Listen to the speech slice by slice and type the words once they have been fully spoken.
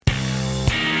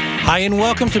Hi, and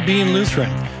welcome to Being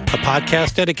Lutheran, a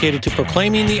podcast dedicated to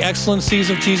proclaiming the excellencies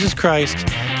of Jesus Christ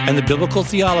and the biblical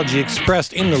theology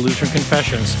expressed in the Lutheran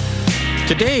Confessions.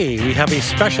 Today, we have a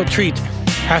special treat.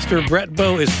 Pastor Brett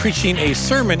Bowe is preaching a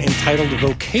sermon entitled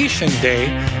Vocation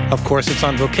Day. Of course, it's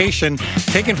on vocation,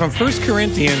 taken from 1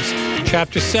 Corinthians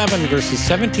chapter 7, verses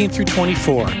 17 through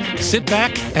 24. Sit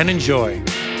back and enjoy.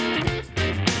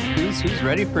 Who's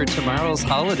ready for tomorrow's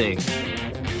holiday?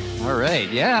 All right.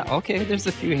 Yeah. Okay. There's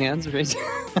a few hands raised.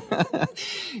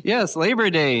 Yes. Labor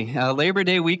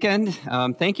Day weekend.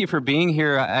 Thank you for being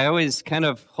here. I always kind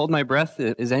of hold my breath.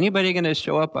 Is anybody going to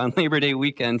show up on Labor Day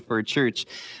weekend for church?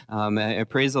 I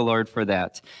praise the Lord for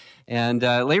that. And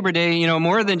Labor Day,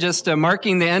 more than just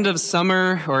marking the end of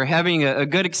summer or having a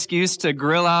good excuse to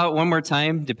grill out one more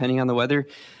time, depending on the weather,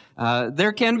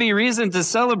 there can be reason to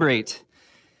celebrate.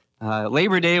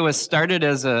 Labor Day was started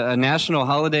as a national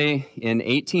holiday in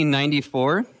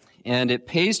 1894, and it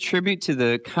pays tribute to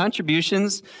the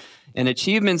contributions and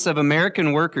achievements of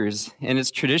American workers, and it's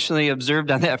traditionally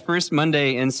observed on that first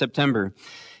Monday in September.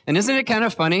 And isn't it kind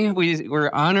of funny?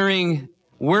 We're honoring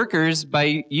workers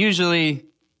by usually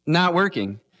not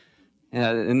working,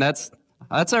 and that's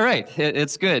all right.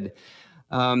 It's good.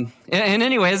 And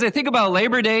anyway, as I think about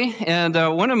Labor Day, and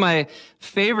one of my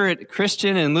favorite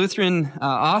Christian and Lutheran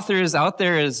authors out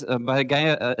there is a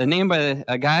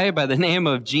guy by the name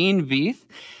of Gene Veith.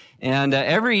 And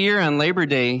every year on Labor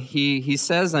Day, he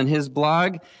says on his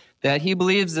blog that he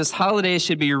believes this holiday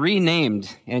should be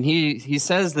renamed, and he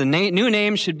says the new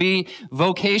name should be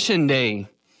Vocation Day.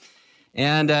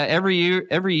 And every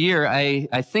year,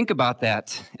 I think about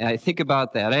that.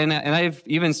 And I've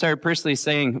even started personally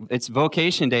saying it's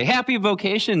Vocation Day. Happy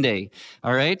Vocation Day!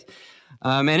 All right.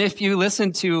 And if you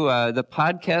listen to the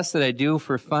podcast that I do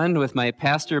for fun with my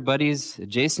pastor buddies,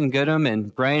 Jason Goodham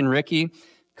and Brian Rickey,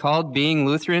 called Being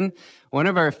Lutheran, one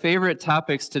of our favorite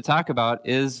topics to talk about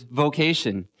is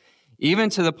vocation.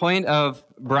 Even to the point of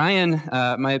Brian,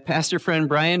 my pastor friend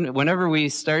Brian, whenever we're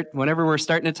starting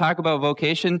to talk about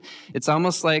vocation, it's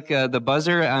almost like the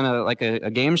buzzer on a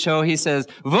game show. He says,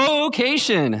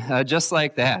 vocation, just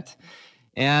like that.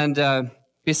 And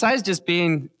besides just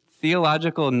being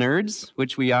theological nerds,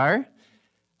 which we are,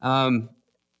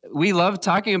 we love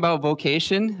talking about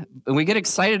vocation, and we get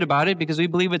excited about it because we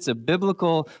believe it's a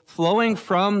biblical, flowing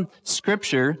from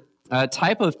Scripture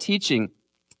type of teaching.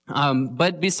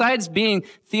 But besides being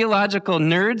theological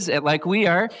nerds like we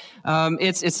are,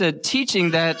 it's a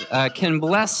teaching that can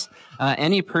bless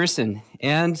any person.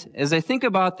 And as I think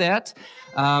about that,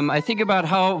 I think about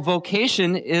how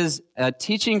vocation is a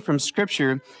teaching from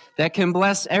Scripture that can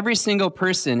bless every single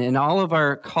person in all of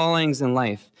our callings in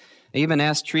life. I even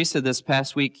asked Teresa this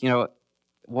past week,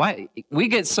 why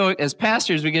as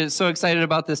pastors, we get so excited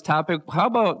about this topic. How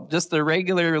about just the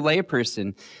regular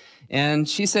layperson? And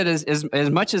she said, as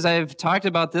much as I've talked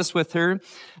about this with her,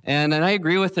 and I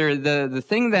agree with her, the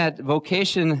thing that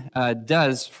vocation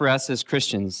does for us as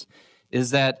Christians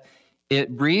is that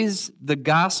it breathes the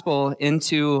gospel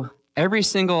into every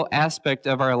single aspect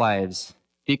of our lives.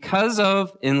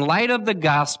 In light of the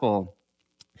gospel,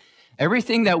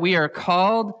 everything that we are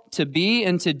called to be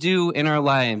and to do in our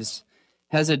lives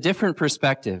has a different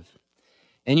perspective.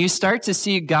 And you start to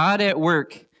see God at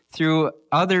work through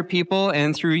other people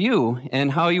and through you, and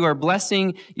how you are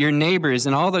blessing your neighbors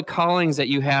and all the callings that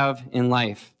you have in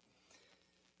life.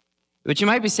 But you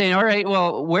might be saying, all right,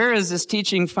 well, where is this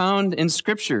teaching found in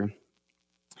Scripture?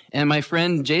 And my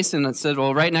friend Jason said,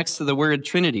 well, right next to the word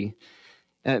Trinity.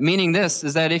 Meaning this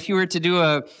is that if you were to do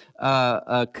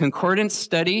a concordance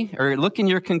study or look in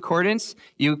your concordance,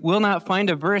 you will not find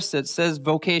a verse that says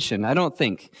vocation, I don't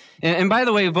think. And by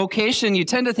the way, vocation, you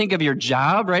tend to think of your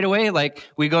job right away, like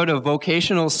we go to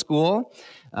vocational school.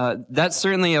 That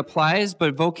certainly applies,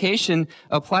 but vocation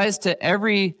applies to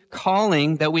every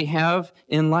calling that we have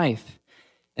in life.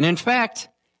 And in fact,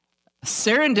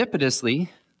 serendipitously,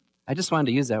 I just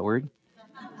wanted to use that word.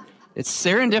 It's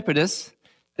serendipitous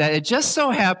that it just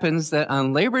so happens that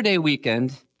on Labor Day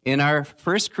weekend, in our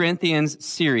 1 Corinthians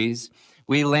series,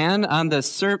 we land on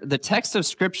the text of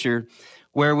Scripture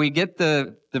where we get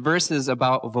the verses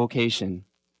about vocation.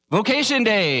 Vocation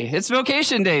Day! It's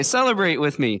Vocation Day! Celebrate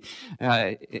with me.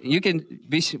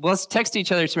 Let's text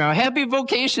each other tomorrow. Happy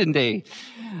Vocation Day!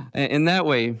 In that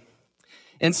way.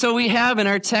 And so we have in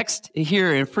our text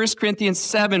here in 1 Corinthians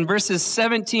 7, verses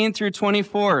 17 through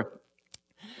 24,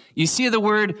 you see the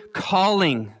word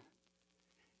calling.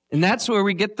 And that's where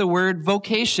we get the word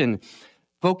vocation.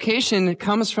 Vocation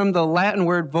comes from the Latin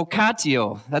word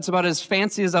vocatio. That's about as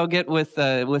fancy as I'll get with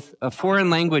a foreign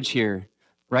language here,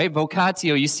 right?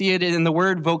 Vocatio. You see it in the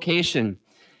word vocation.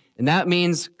 And that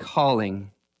means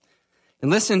calling. And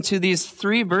listen to these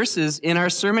 3 verses in our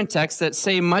sermon text that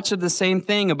say much of the same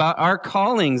thing about our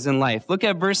callings in life. Look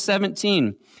at verse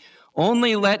 17.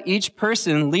 Only let each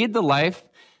person lead the life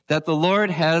that the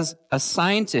Lord has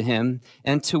assigned to him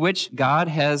and to which God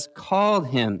has called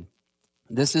him.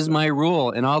 This is my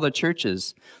rule in all the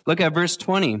churches. Look at verse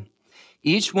 20.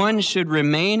 Each one should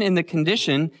remain in the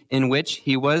condition in which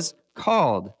he was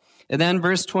called. And then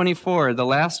verse 24, the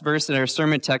last verse in our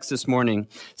sermon text this morning.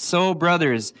 So,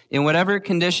 brothers, in whatever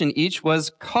condition each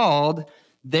was called,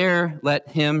 there let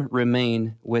him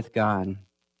remain with God.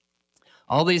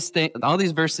 All these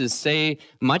verses say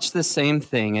much the same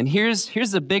thing. And here's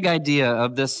the big idea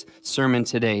of this sermon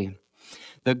today.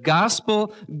 The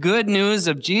gospel good news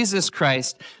of Jesus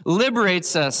Christ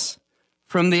liberates us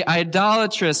from the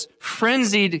idolatrous,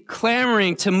 frenzied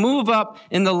clamoring to move up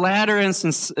in the ladder in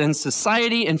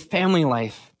society and family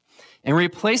life, and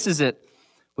replaces it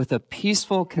with a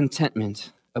peaceful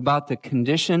contentment about the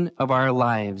condition of our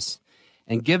lives,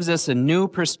 and gives us a new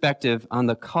perspective on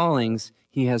the callings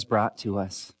he has brought to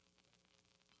us.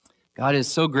 God is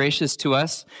so gracious to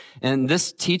us, and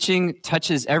this teaching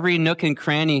touches every nook and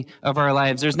cranny of our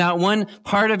lives. There's not one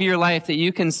part of your life that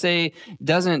you can say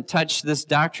doesn't touch this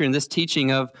doctrine, this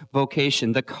teaching of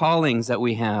vocation, the callings that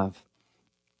we have.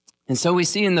 And so we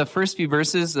see in the first few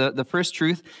verses, the first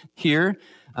truth here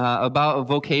about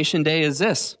Vocation Day is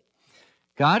this.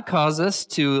 God calls us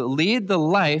to lead the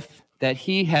life that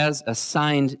he has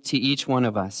assigned to each one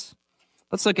of us.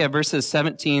 Let's look at verses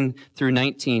 17 through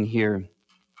 19 here.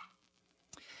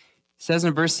 It says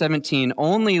in verse 17,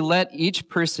 only let each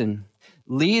person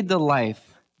lead the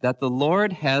life that the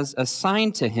Lord has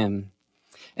assigned to him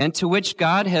and to which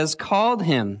God has called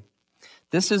him.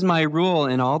 This is my rule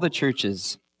in all the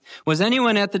churches. Was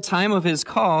anyone at the time of his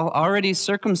call already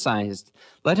circumcised?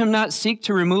 Let him not seek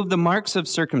to remove the marks of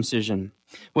circumcision.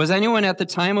 Was anyone at the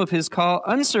time of his call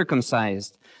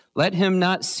uncircumcised? Let him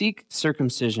not seek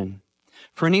circumcision.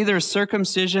 For neither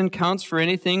circumcision counts for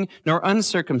anything, nor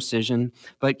uncircumcision,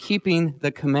 but keeping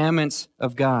the commandments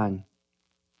of God.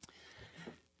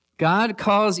 God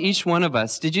calls each one of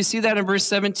us. Did you see that in verse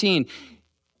 17?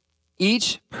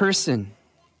 Each person.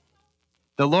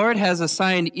 The Lord has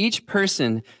assigned each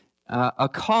person a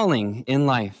calling in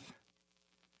life.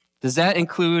 Does that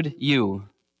include you?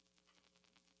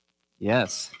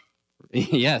 Yes.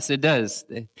 Yes, it does.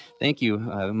 Thank you,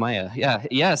 Maya. Yeah,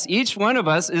 yes, each one of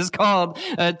us is called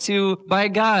by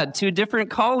God to different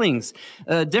callings,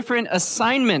 different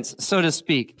assignments, so to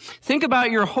speak. Think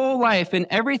about your whole life and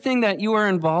everything that you are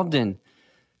involved in,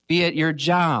 be it your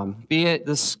job, be it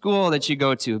the school that you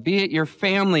go to, be it your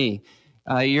family,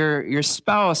 your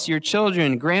spouse, your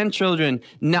children, grandchildren,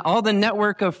 all the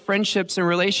network of friendships and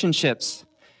relationships.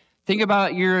 Think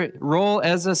about your role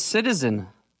as a citizen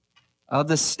of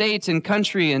the state and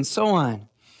country and so on.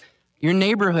 Your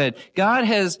neighborhood. God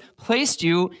has placed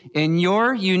you in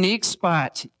your unique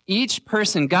spot. Each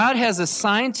person, God has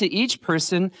assigned to each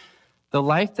person the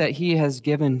life that he has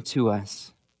given to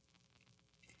us.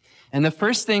 And the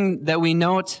first thing that we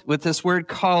note with this word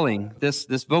calling, this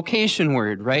vocation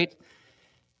word, right?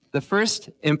 The first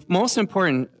and most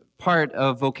important part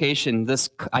of vocation, this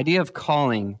idea of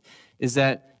calling, is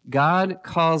that God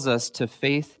calls us to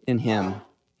faith in him.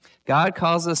 God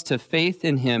calls us to faith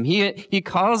in him. He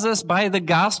calls us by the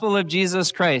gospel of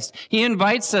Jesus Christ. He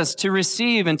invites us to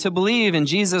receive and to believe in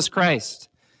Jesus Christ.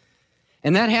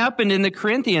 And that happened in the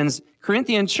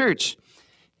Corinthian church.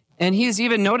 And he's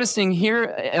even noticing here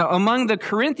among the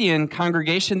Corinthian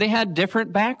congregation, they had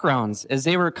different backgrounds as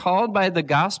they were called by the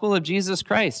gospel of Jesus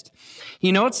Christ.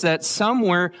 He notes that some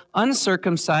were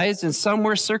uncircumcised and some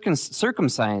were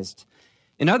circumcised.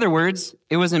 In other words,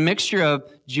 it was a mixture of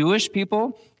Jewish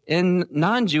people and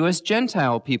non-Jewish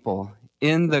Gentile people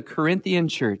in the Corinthian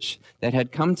church that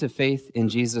had come to faith in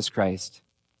Jesus Christ.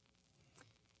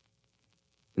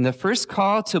 And the first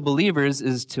call to believers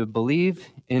is to believe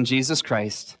in Jesus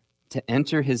Christ, to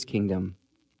enter his kingdom.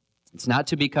 It's not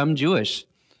to become Jewish,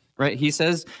 right? He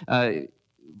says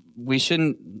we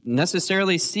shouldn't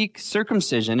necessarily seek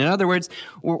circumcision. In other words,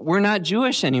 we're not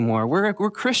Jewish anymore.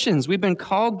 We're Christians. We've been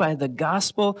called by the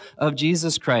gospel of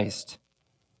Jesus Christ.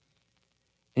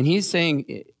 And he's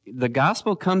saying the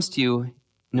gospel comes to you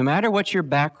no matter what your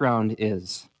background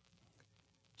is.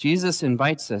 Jesus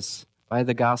invites us by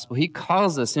the gospel. He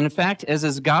calls us. In fact, as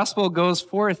his gospel goes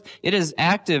forth, it is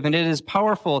active and it is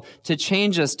powerful to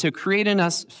change us, to create in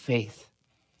us faith.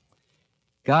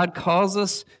 God calls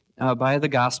us by the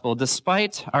gospel,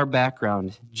 despite our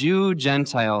background, Jew,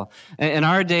 Gentile. In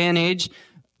our day and age,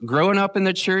 growing up in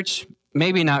the church,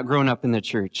 maybe not growing up in the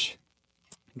church.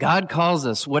 God calls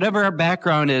us, whatever our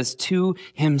background is, to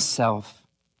himself.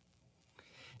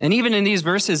 And even in these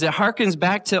verses, it harkens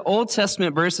back to Old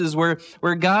Testament verses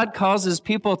where God calls his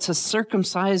people to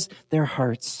circumcise their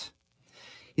hearts.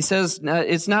 He says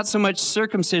it's not so much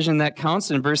circumcision that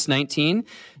counts in verse 19,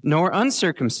 nor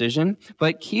uncircumcision,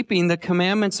 but keeping the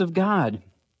commandments of God.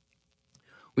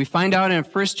 We find out in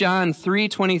 1 John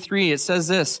 3:23, it says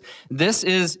this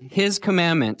is his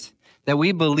commandment, that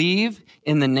we believe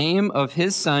in the name of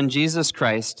his Son, Jesus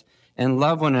Christ, and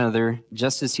love one another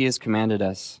just as he has commanded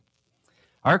us.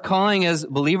 Our calling as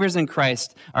believers in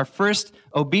Christ, our first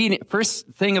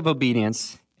thing of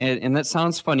obedience, and that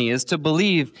sounds funny, is to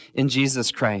believe in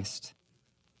Jesus Christ,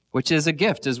 which is a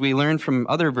gift, as we learn from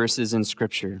other verses in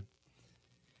Scripture.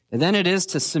 And then it is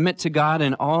to submit to God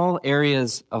in all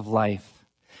areas of life.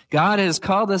 God has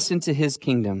called us into his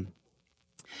kingdom.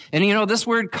 And this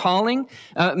word calling,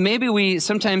 maybe we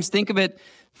sometimes think of it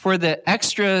for the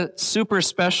extra super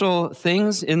special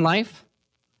things in life.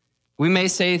 We may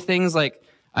say things like,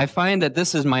 I find that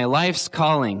this is my life's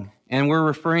calling, and we're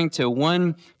referring to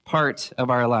one part of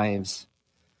our lives.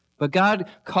 But God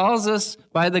calls us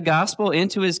by the gospel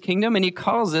into his kingdom, and he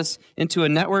calls us into a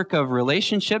network of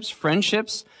relationships,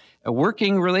 friendships,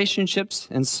 working relationships,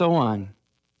 and so on.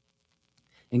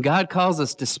 And God calls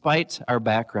us despite our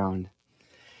background.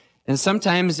 And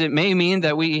sometimes it may mean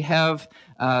that we have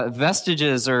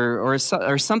vestiges or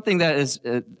something that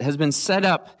has been set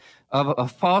up of a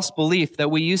false belief that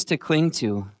we used to cling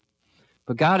to.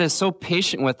 But God is so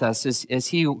patient with us as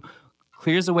he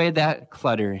clears away that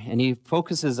clutter and he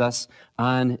focuses us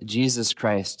on Jesus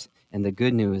Christ and the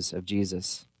good news of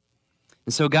Jesus.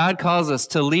 And so God calls us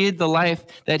to lead the life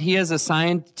that he has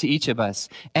assigned to each of us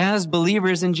as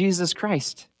believers in Jesus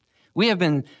Christ. We have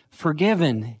been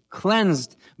forgiven,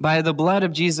 cleansed by the blood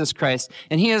of Jesus Christ.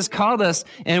 And he has called us,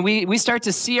 and we start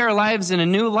to see our lives in a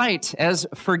new light as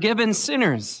forgiven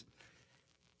sinners,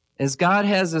 as God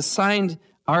has assigned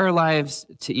our lives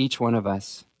to each one of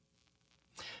us.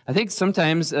 I think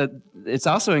sometimes it's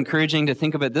also encouraging to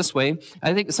think of it this way.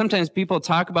 I think sometimes people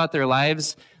talk about their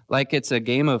lives like it's a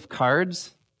game of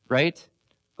cards, right?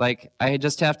 Like I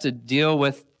just have to deal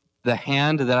with the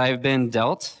hand that I've been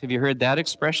dealt. Have you heard that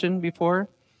expression before?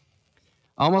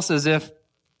 Almost as if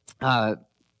God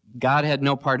had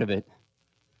no part of it.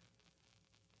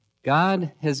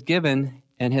 God has given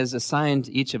and has assigned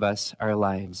each of us our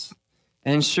lives.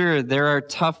 And sure, there are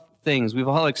tough things. We've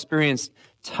all experienced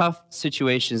tough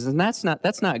situations, and that's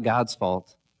not God's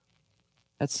fault.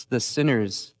 That's the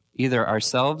sinners, either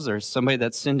ourselves or somebody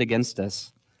that sinned against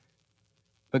us.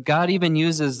 But God even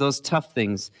uses those tough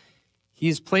things.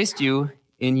 He's placed you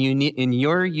in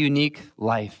your unique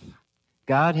life.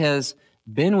 God has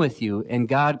been with you, and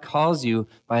God calls you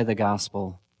by the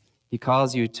gospel. He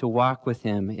calls you to walk with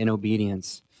him in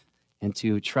obedience and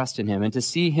to trust in him and to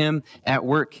see him at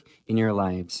work in your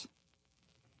lives.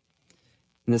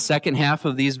 In the second half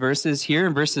of these verses here,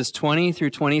 in verses 20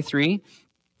 through 23,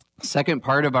 second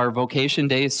part of our Vocation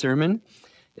Day sermon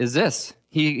is this.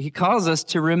 He calls us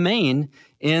to remain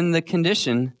in the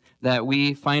condition that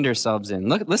we find ourselves in.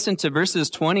 Listen to verses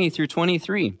 20 through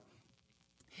 23.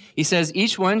 He says,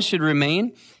 each one should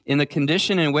remain in the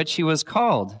condition in which he was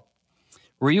called.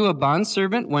 Were you a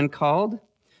bondservant when called?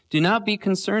 Do not be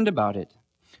concerned about it.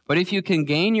 But if you can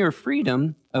gain your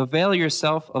freedom, avail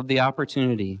yourself of the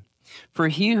opportunity. For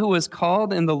he who was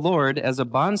called in the Lord as a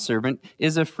bondservant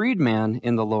is a freedman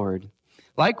in the Lord.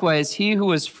 Likewise, he who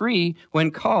was free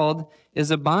when called is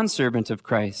a bondservant of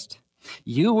Christ.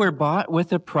 You were bought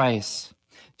with a price.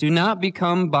 Do not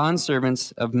become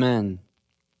bondservants of men.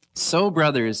 So,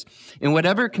 brothers, in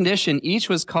whatever condition each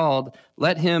was called,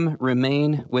 let him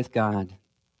remain with God.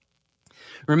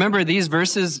 Remember, these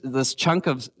verses, this chunk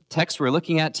of text we're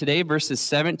looking at today, verses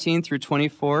 17 through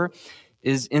 24,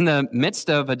 is in the midst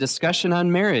of a discussion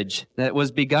on marriage that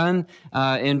was begun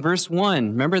in verse 1.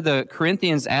 Remember, the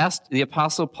Corinthians asked the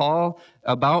Apostle Paul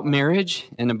about marriage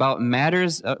and about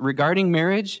matters regarding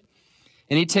marriage.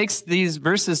 And he takes these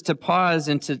verses to pause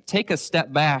and to take a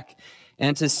step back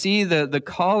and to see the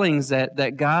callings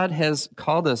that God has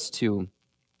called us to.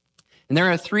 And there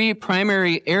are three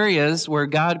primary areas where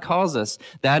God calls us.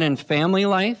 That in family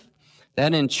life,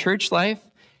 that in church life,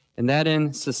 and that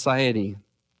in society.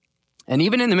 And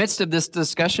even in the midst of this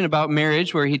discussion about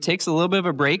marriage, where he takes a little bit of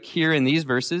a break here in these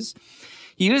verses,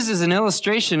 he uses an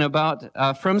illustration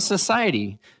from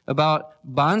society, about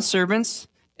bondservants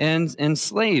and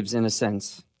slaves, in a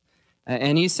sense.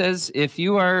 And he says, each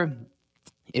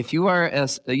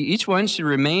one should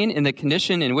remain in the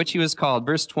condition in which he was called.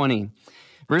 Verse 20.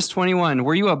 Verse 21,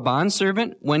 were you a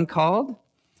bondservant when called?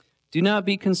 Do not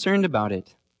be concerned about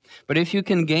it. But if you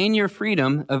can gain your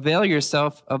freedom, avail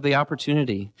yourself of the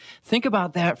opportunity. Think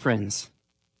about that, friends.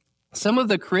 Some of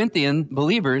the Corinthian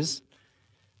believers,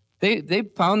 they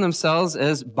found themselves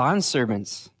as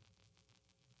bondservants,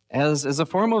 as a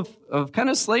form of kind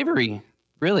of slavery,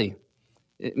 really.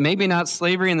 Maybe not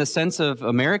slavery in the sense of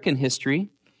American history,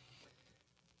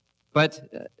 but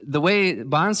the way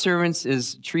bondservants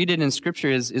is treated in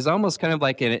Scripture is almost kind of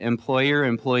like an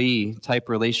employer-employee type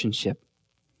relationship.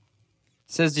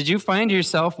 It says, did you find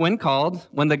yourself when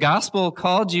the gospel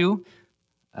called you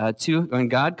when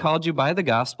God called you by the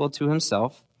gospel to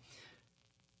himself,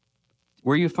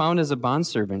 were you found as a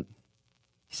bondservant?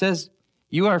 He says,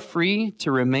 you are free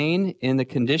to remain in the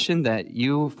condition that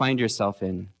you find yourself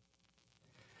in.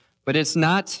 But it's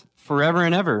not forever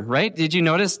and ever, right? Did you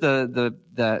notice the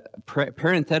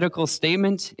parenthetical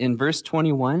statement in verse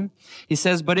 21? He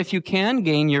says, but if you can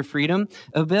gain your freedom,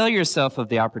 avail yourself of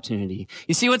the opportunity.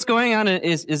 You see what's going on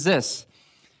is this.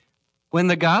 When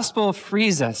the gospel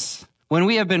frees us, when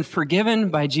we have been forgiven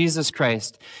by Jesus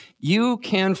Christ, you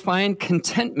can find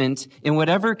contentment in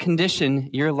whatever condition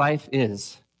your life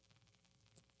is.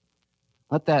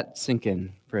 Let that sink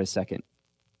in for a second.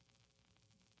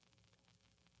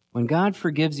 When God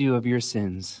forgives you of your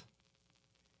sins,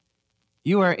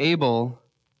 you are able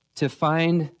to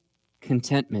find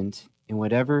contentment in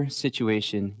whatever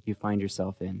situation you find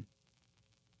yourself in.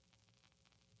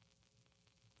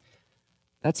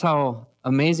 That's how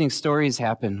amazing stories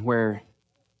happen, where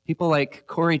people like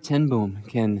Corrie ten Boom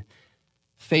can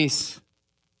face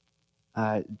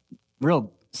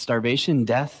real starvation,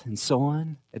 death, and so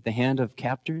on at the hand of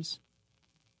captors.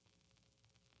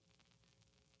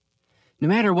 No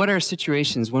matter what our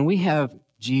situations, when we have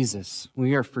Jesus,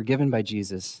 we are forgiven by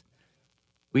Jesus,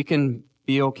 we can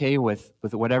be okay with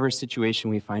whatever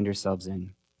situation we find ourselves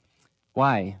in.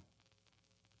 Why?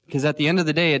 Because at the end of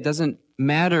the day, it doesn't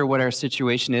matter what our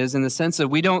situation is in the sense of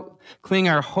we don't cling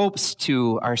our hopes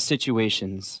to our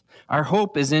situations. Our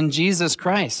hope is in Jesus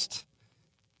Christ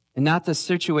and not the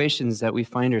situations that we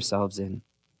find ourselves in.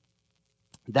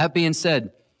 That being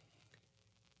said,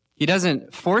 he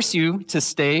doesn't force you to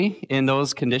stay in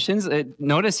those conditions.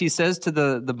 Notice he says to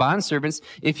the bondservants,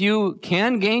 if you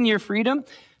can gain your freedom,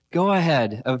 go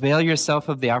ahead, avail yourself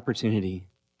of the opportunity.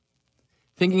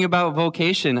 Thinking about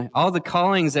vocation, all the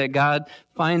callings that God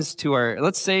finds to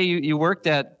let's say you worked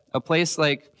at a place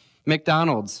like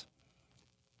McDonald's.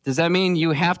 Does that mean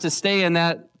you have to stay in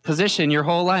that position your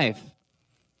whole life?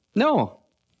 No.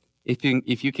 If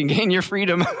you can gain your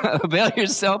freedom, avail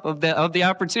yourself of the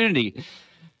opportunity.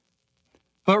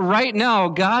 But right now,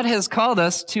 God has called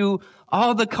us to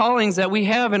all the callings that we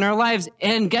have in our lives.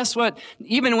 And guess what?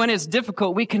 Even when it's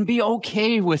difficult, we can be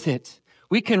okay with it.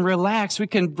 We can relax. We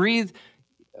can breathe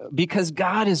because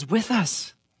God is with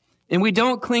us. And we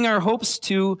don't cling our hopes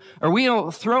to, or we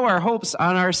don't throw our hopes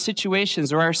on our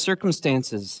situations or our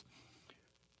circumstances.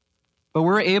 But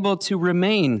we're able to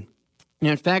remain. And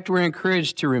in fact, we're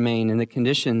encouraged to remain in the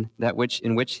condition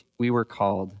in which we were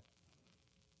called.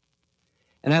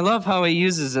 And I love how he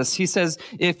uses this. He says,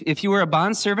 if you were a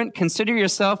bondservant, consider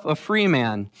yourself a free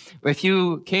man. If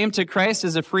you came to Christ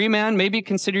as a free man, maybe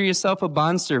consider yourself a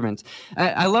bondservant.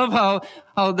 I love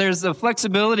how there's a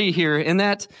flexibility here in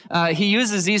that he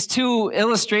uses these two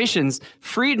illustrations,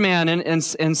 freedman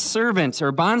and servant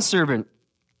or bondservant,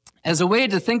 as a way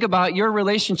to think about your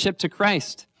relationship to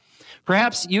Christ.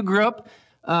 Perhaps you grew up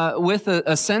with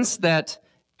a sense that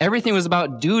everything was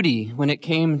about duty when it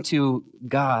came to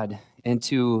God and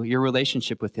to your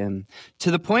relationship with him.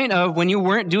 To the point of when you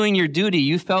weren't doing your duty,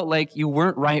 you felt like you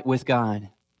weren't right with God.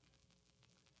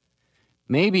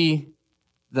 Maybe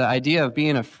the idea of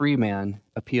being a free man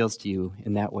appeals to you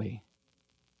in that way.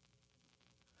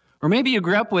 Or maybe you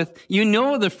grew up with,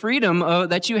 the freedom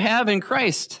that you have in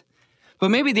Christ, but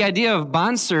maybe the idea of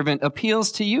bondservant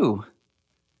appeals to you.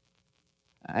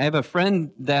 I have a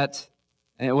friend that,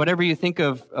 whatever you think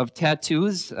of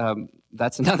tattoos,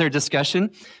 that's another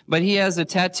discussion. But he has a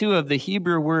tattoo of the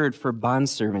Hebrew word for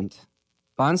bondservant.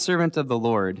 Bondservant of the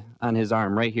Lord on his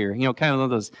arm right here. Kind of one of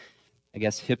those, I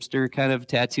guess, hipster kind of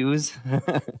tattoos.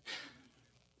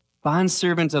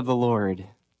 Bondservant of the Lord.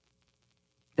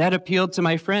 That appealed to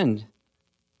my friend.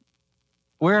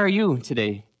 Where are you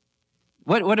today?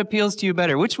 What appeals to you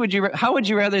better? How would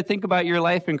you rather think about your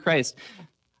life in Christ?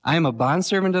 I'm a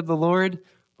bondservant of the Lord,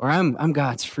 or I'm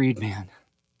God's freedman.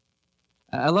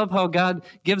 I love how God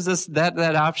gives us that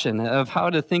option of how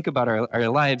to think about our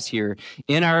lives here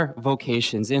in our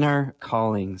vocations, in our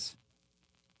callings.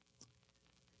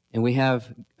 And we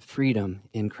have freedom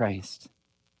in Christ.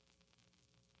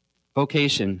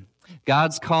 Vocation,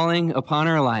 God's calling upon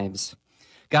our lives.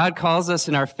 God calls us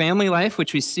in our family life,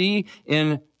 which we see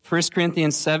in 1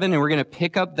 Corinthians 7, and we're going to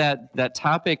pick up that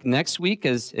topic next week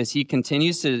as he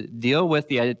continues to deal with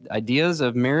the ideas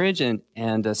of marriage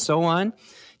and so on.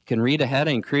 You can read ahead.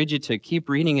 I encourage you to keep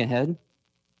reading ahead.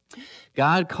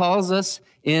 God calls us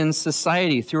in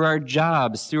society, through our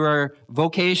jobs, through our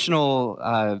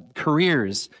vocational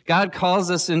careers. God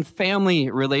calls us in family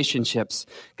relationships.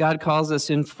 God calls us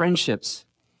in friendships.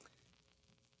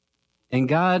 And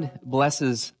God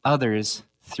blesses others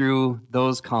through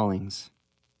those callings.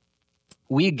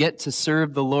 We get to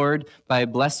serve the Lord by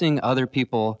blessing other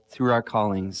people through our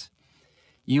callings.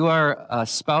 You are a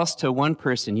spouse to one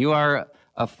person. You are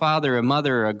a father, a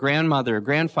mother, a grandmother, a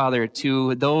grandfather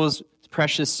to those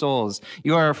precious souls.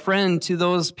 You are a friend to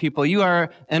those people. You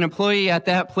are an employee at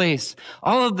that place.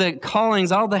 All of the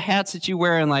callings, all the hats that you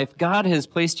wear in life, God has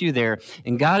placed you there.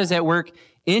 And God is at work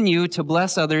in you to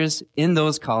bless others in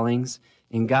those callings.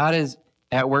 And God is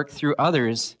at work through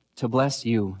others to bless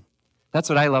you. That's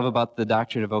what I love about the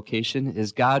doctrine of vocation,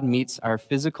 is God meets our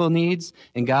physical needs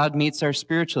and God meets our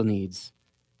spiritual needs.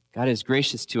 God is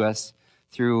gracious to us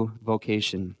through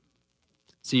vocation.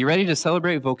 So you ready to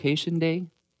celebrate Vocation Day?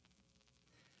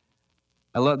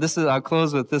 I love this. I'll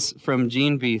close with this from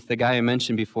Gene Veith, the guy I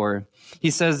mentioned before.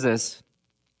 He says this: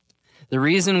 the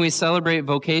reason we celebrate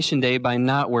Vocation Day by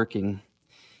not working,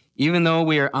 even though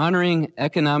we are honoring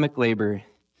economic labor,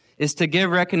 is to give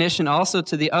recognition also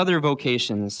to the other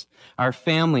vocations, our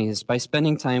families by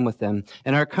spending time with them,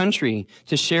 and our country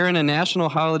to share in a national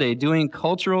holiday doing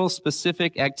cultural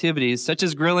specific activities such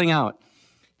as grilling out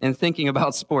and thinking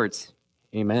about sports.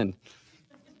 Amen.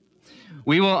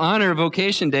 We will honor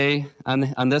Vocation Day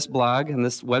on this blog, on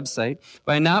this website,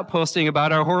 by not posting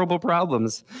about our horrible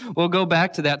problems. We'll go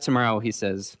back to that tomorrow, he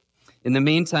says. In the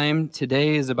meantime,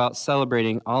 today is about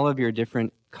celebrating all of your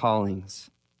different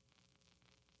callings.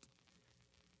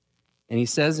 And he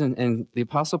says, and the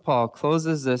Apostle Paul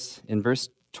closes this in verse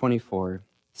 24.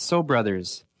 So,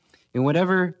 brothers, in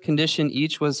whatever condition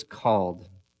each was called,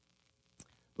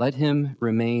 let him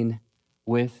remain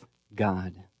with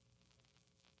God.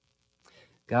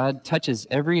 God touches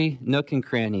every nook and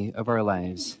cranny of our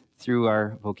lives through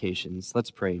our vocations.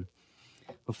 Let's pray.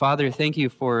 Well, Father, thank you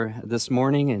for this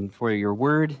morning and for your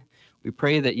word. We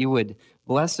pray that you would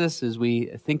bless us as we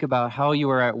think about how you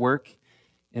are at work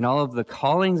in all of the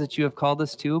callings that you have called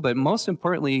us to, but most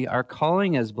importantly, our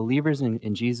calling as believers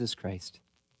in Jesus Christ.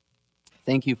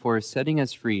 Thank you for setting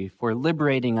us free, for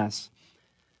liberating us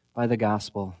by the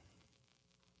gospel,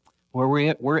 where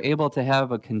we're able to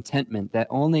have a contentment that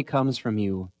only comes from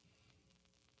you,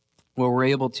 where we're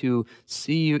able to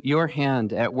see your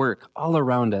hand at work all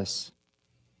around us.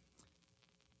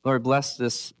 Lord, bless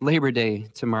this Labor Day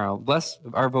tomorrow. Bless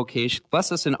our vocation.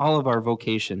 Bless us in all of our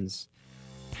vocations.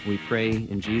 We pray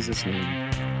in Jesus' name.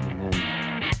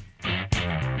 Amen.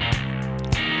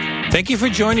 Thank you for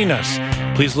joining us.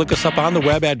 Please look us up on the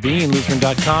web at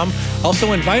beinglutheran.com.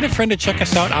 Also, invite a friend to check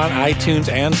us out on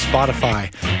iTunes and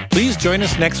Spotify. Please join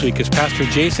us next week as Pastor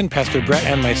Jason, Pastor Brett,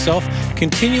 and myself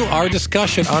continue our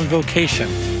discussion on vocation.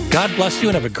 God bless you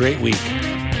and have a great week.